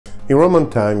In Roman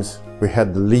times, we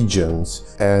had the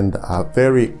legions and a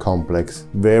very complex,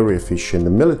 very efficient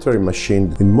military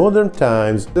machine. In modern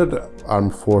times, the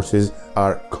armed forces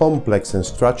are complex and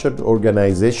structured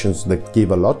organizations that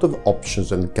give a lot of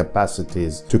options and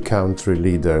capacities to country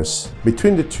leaders.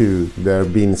 Between the two, there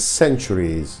have been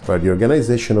centuries where the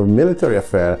organization of military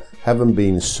affairs haven't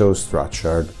been so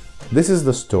structured. This is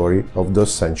the story of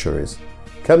those centuries.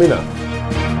 Coming up.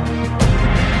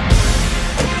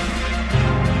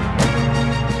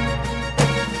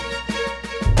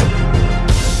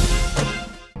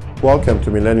 Welcome to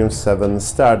Millennium 7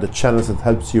 Star, the channel that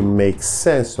helps you make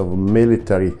sense of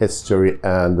military history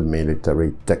and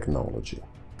military technology.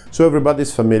 So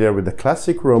everybody's familiar with the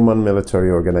classic Roman military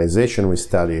organization we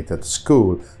studied at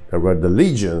school. There were the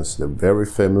legions, the very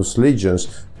famous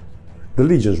legions. The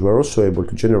legions were also able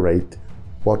to generate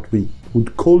what we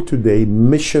would call today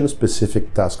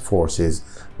mission-specific task forces,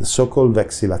 the so-called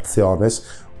vexillationes,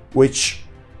 which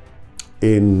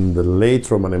in the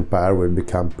late Roman Empire will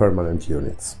become permanent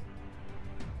units.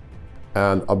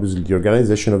 And obviously the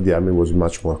organization of the army was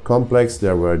much more complex.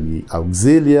 There were the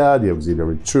auxilia, the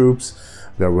auxiliary troops,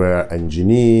 there were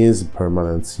engineers,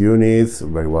 permanent units,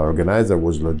 very well organized, there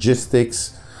was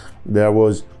logistics, there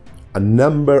was a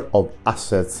number of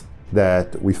assets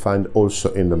that we find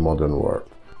also in the modern world.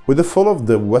 With the fall of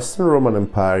the Western Roman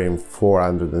Empire in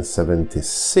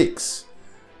 476,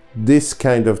 this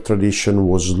kind of tradition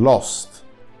was lost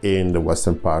in the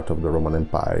western part of the Roman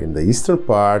Empire. In the eastern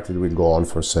part, it will go on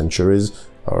for centuries,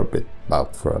 or a bit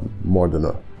about for more than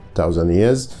 1,000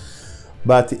 years.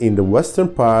 But in the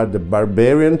western part, the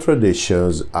barbarian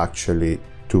traditions actually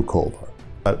took over.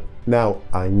 But now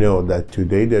I know that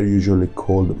today they're usually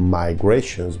called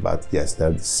migrations, but yes,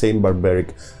 they're the same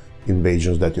barbaric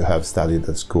invasions that you have studied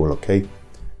at school, okay?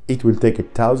 It will take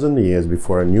 1,000 years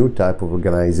before a new type of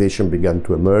organization began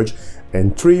to emerge,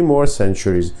 and 3 more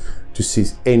centuries to see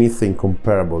anything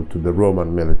comparable to the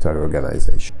Roman military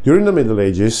organization. During the Middle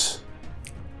Ages,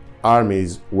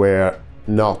 armies were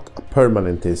not a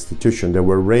permanent institution. They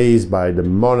were raised by the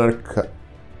monarch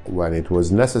when it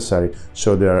was necessary,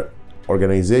 so their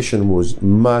organization was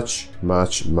much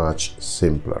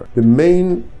simpler. The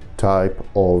main type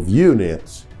of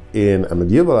unit in a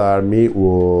medieval army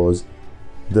was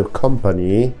the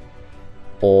company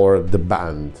or the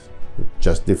band,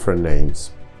 just different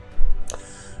names.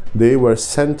 They were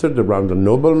centered around a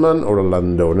nobleman or a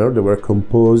landowner. They were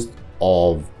composed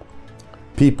of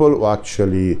people who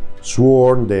actually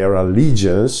swore their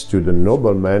allegiance to the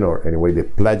nobleman, or anyway, they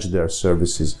pledged their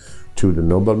services to the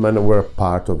nobleman and were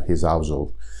part of his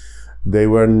household. They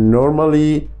were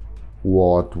normally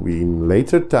what we in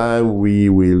later time we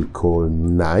will call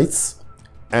knights,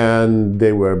 and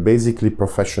they were basically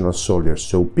professional soldiers.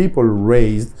 So people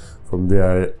raised from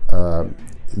their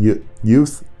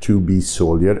youth to be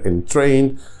soldier and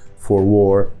trained for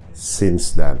war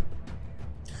since then.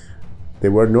 They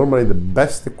were normally the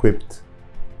best equipped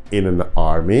in an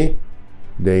army.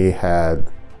 They had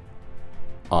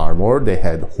armor, they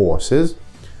had horses,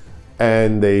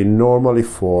 and they normally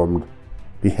formed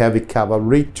the heavy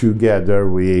cavalry together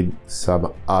with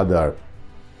some other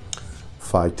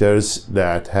fighters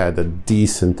that had a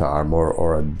decent armor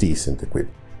or a decent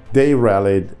equipment. They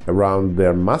rallied around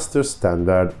their master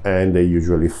standard and they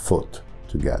usually fought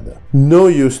together. No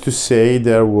use to say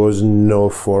there was no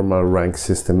formal rank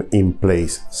system in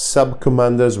place.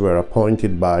 Sub-commanders were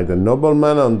appointed by the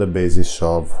nobleman on the basis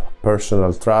of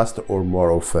personal trust or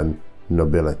more often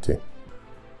nobility.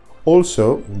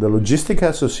 Also, the logistic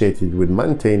associated with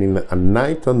maintaining a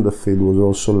knight on the field was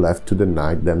also left to the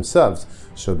knight themselves.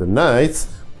 So the knights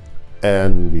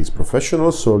and these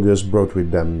professional soldiers brought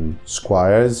with them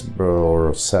squires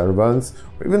or servants,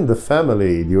 or even the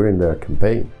family during their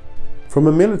campaign. From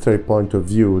a military point of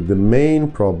view, the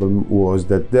main problem was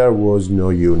that there was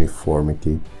no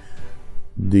uniformity.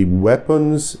 The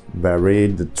weapons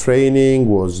varied, the training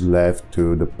was left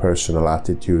to the personal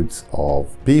attitudes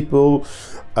of people.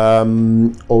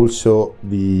 Also,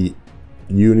 the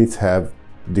units have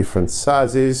different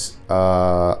sizes.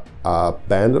 A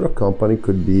band or a company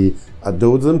could be a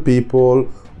dozen people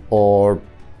or a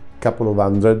couple of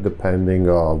hundred, depending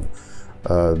on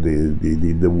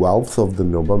the wealth of the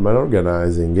nobleman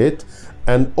organizing it,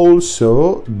 and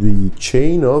also the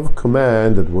chain of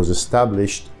command that was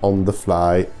established on the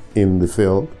fly in the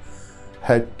field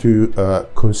had to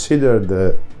consider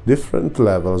the different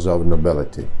levels of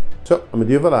nobility. So a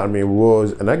medieval army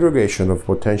was an aggregation of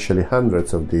potentially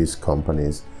hundreds of these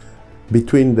companies.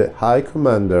 Between the high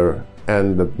commander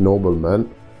and the nobleman,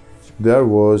 there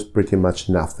was pretty much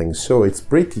nothing. So it's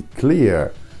pretty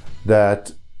clear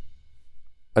that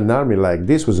an army like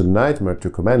this was a nightmare to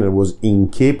command and was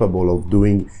incapable of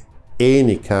doing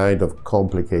any kind of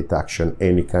complicated action,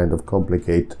 any kind of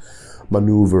complicated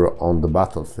maneuver on the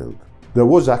battlefield. There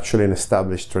was actually an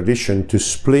established tradition to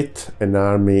split an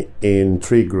army in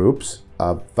three groups: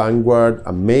 a vanguard,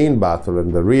 a main battle,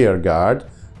 and the rear guard,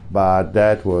 but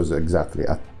that was exactly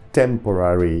a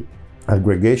temporary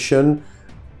aggregation.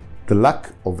 The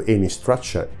lack of any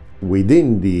structure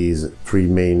within these three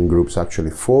main groups actually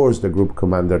forced the group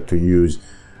commander to use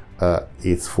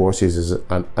its forces as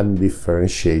an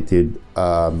undifferentiated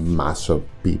mass of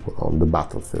people on the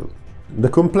battlefield. The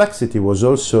complexity was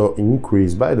also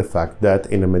increased by the fact that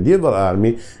in a medieval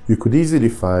army you could easily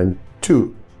find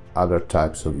two other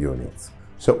types of units.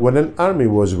 So when an army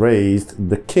was raised,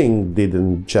 the king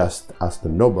didn't just ask the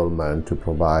noblemen to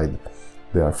provide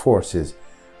their forces.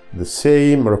 The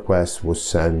same request was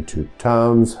sent to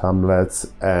towns,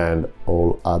 hamlets, and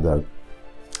all other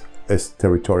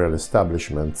territorial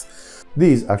establishments.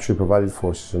 These actually provided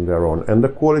forces on their own, and the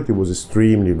quality was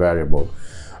extremely variable.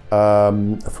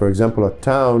 For example, a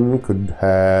town could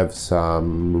have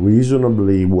some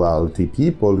reasonably wealthy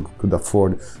people who could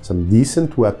afford some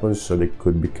decent weapons, so they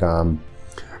could become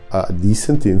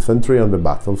decent infantry on the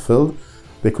battlefield.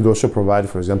 They could also provide,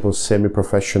 for example,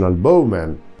 semi-professional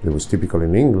bowmen. It was typical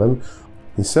in England.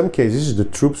 In some cases, the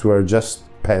troops were just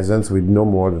peasants with no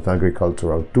more than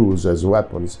agricultural tools as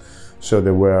weapons, so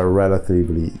they were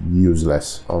relatively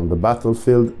useless on the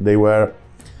battlefield.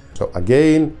 So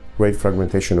again, great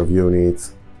fragmentation of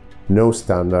units, no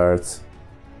standards,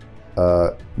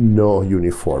 no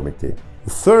uniformity. The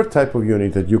third type of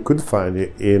unit that you could find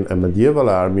in a medieval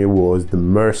army was the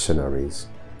mercenaries.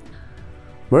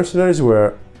 Mercenaries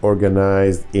were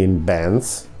organized in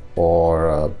bands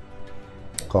or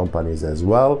companies as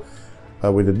well,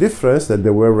 with the difference that they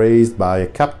were raised by a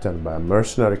captain, by a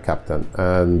mercenary captain,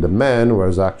 and the man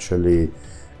was actually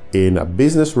in a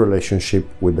business relationship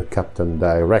with the captain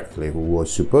directly, who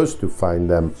was supposed to find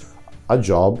them a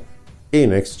job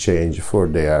in exchange for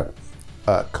their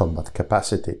combat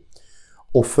capacity.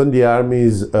 Often the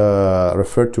armies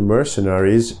referred to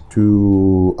mercenaries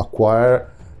to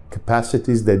acquire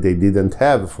capacities that they didn't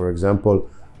have. For example,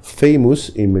 famous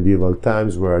in medieval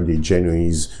times were the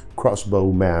Genoese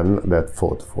crossbowmen that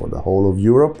fought for the whole of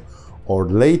Europe, or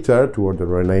later, toward the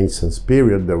Renaissance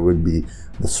period, there would be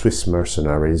the Swiss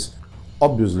mercenaries.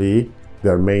 Obviously,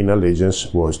 their main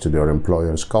allegiance was to their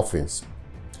employers' coffins.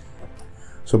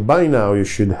 So by now you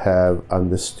should have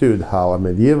understood how a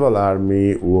medieval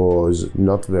army was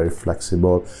not very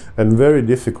flexible and very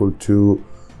difficult to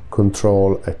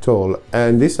control at all,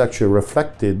 and this actually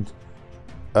reflected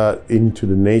into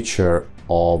the nature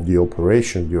of the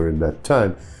operation during that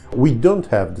time. We don't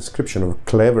have description of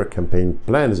clever campaign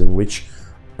plans in which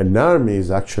an army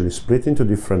is actually split into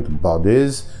different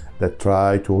bodies that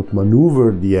try to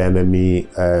outmaneuver the enemy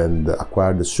and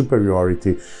acquire the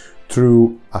superiority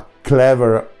through a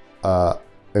clever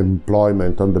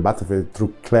employment on the battlefield,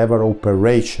 through clever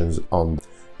operations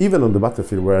even on the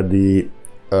battlefield, where the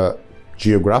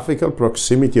geographical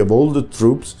proximity of all the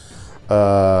troops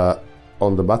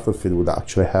on the battlefield would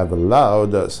actually have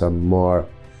allowed some more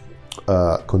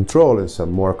control and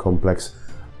some more complex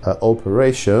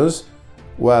operations.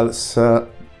 Well,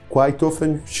 quite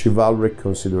often chivalric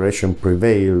consideration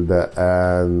prevailed,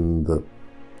 and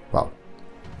well,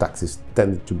 tactics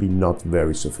tended to be not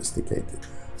very sophisticated.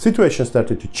 Situation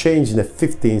started to change in the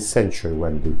 15th century,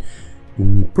 when the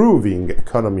improving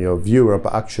economy of Europe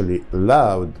actually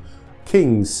allowed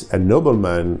kings and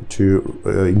noblemen to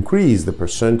increase the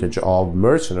percentage of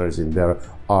mercenaries in their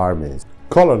armies.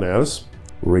 Colonels,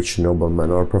 rich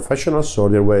noblemen or professional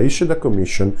soldiers, were issued a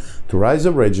commission to raise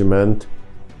a regiment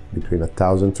between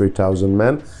 1,000 and 3,000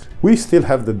 men. We still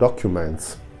have the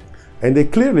documents, and they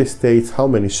clearly state how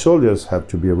many soldiers have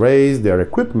to be raised, their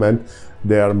equipment,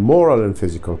 their moral and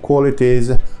physical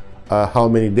qualities, how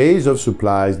many days of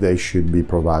supplies they should be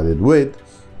provided with.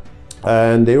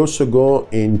 And they also go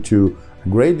into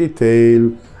great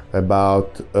detail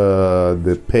about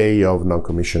the pay of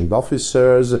non-commissioned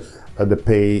officers, the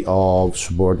pay of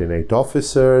subordinate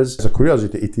officers. As a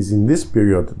curiosity, it is in this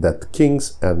period that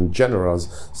kings and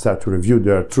generals start to review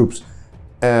their troops,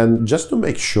 and just to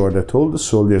make sure that all the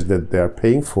soldiers that they are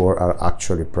paying for are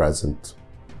actually present.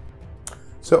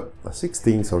 So a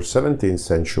 16th or 17th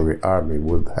century army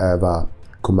would have a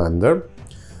commander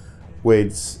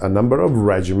with a number of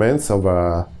regiments of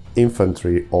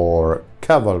infantry or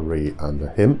cavalry under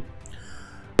him.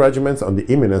 Regiments on the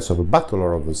imminence of a battle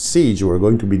or of a siege were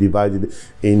going to be divided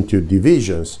into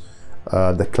divisions.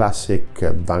 The classic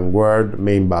vanguard,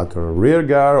 main battle, rear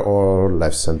guard, or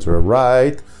left, center,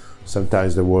 right.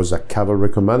 Sometimes there was a cavalry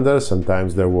commander,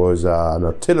 sometimes there was an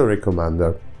artillery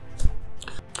commander.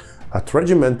 At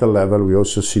regimental level, we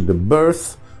also see the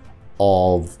birth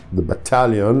of the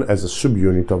battalion as a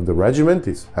subunit of the regiment.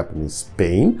 It's happened in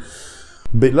Spain.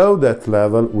 Below that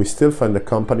level, we still find a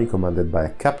company commanded by a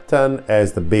captain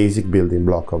as the basic building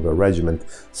block of a regiment.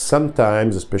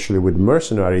 Sometimes, especially with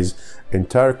mercenaries,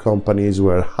 entire companies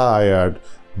were hired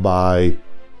by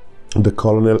the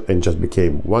colonel and just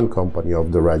became one company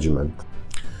of the regiment.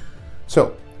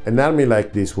 So, an army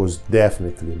like this was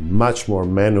definitely much more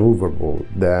maneuverable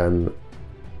than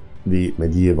the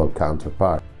medieval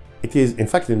counterpart. It is, in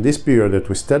fact, in this period that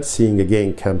we start seeing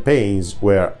again campaigns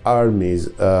where armies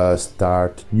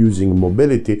start using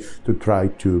mobility to try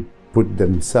to put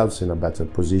themselves in a better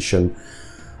position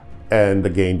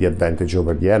and gain the advantage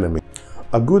over the enemy.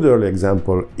 A good early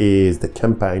example is the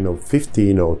campaign of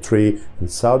 1503 in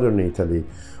southern Italy,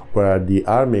 where the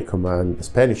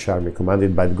Spanish army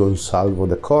commanded by Gonsalvo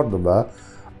de Cordova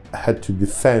had to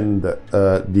defend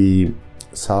the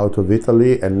south of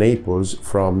Italy and Naples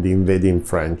from the invading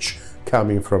French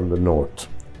coming from the north.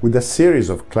 With a series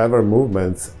of clever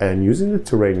movements and using the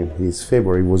terrain in his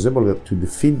favor, he was able to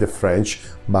defeat the French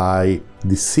by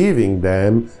deceiving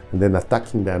them and then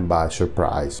attacking them by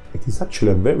surprise. It is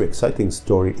actually a very exciting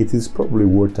story. It is probably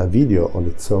worth a video on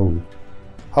its own.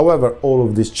 However, all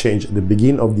of this changed at the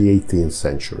beginning of the 18th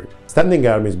century. Standing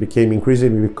armies became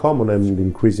increasingly common and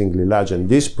increasingly large, and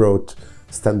this brought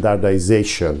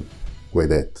standardization with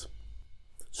it.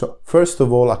 So, first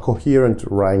of all, a coherent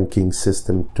ranking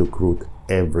system took root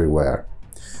everywhere.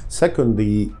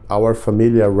 Secondly, our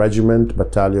familiar regiment,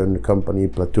 battalion, company,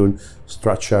 platoon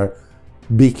structure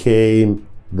became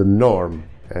the norm,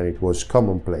 and it was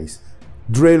commonplace.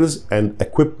 Drills and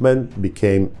equipment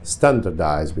became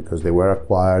standardized because they were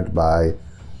acquired by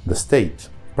the state.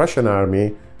 Prussian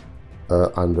army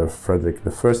under Frederick I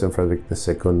and Frederick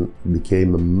II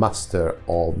became a master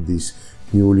of this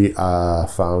newly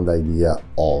found idea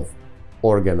of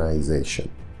organization.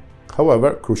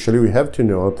 However, crucially, we have to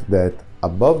note that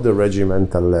above the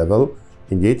regimental level,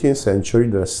 in the 18th century,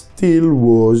 there still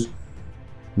was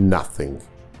nothing.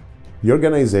 The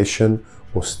organization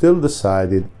was still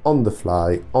decided on the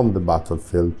fly, on the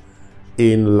battlefield,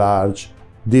 in large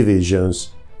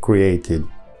divisions created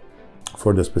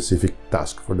for the specific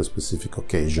task, for the specific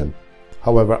occasion.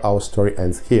 However, our story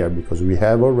ends here because we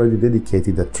have already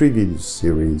dedicated a 3-video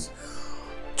series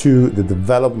to the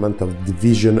development of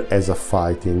division as a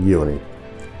fighting unit.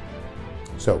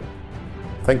 So,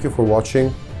 thank you for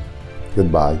watching.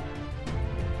 Goodbye.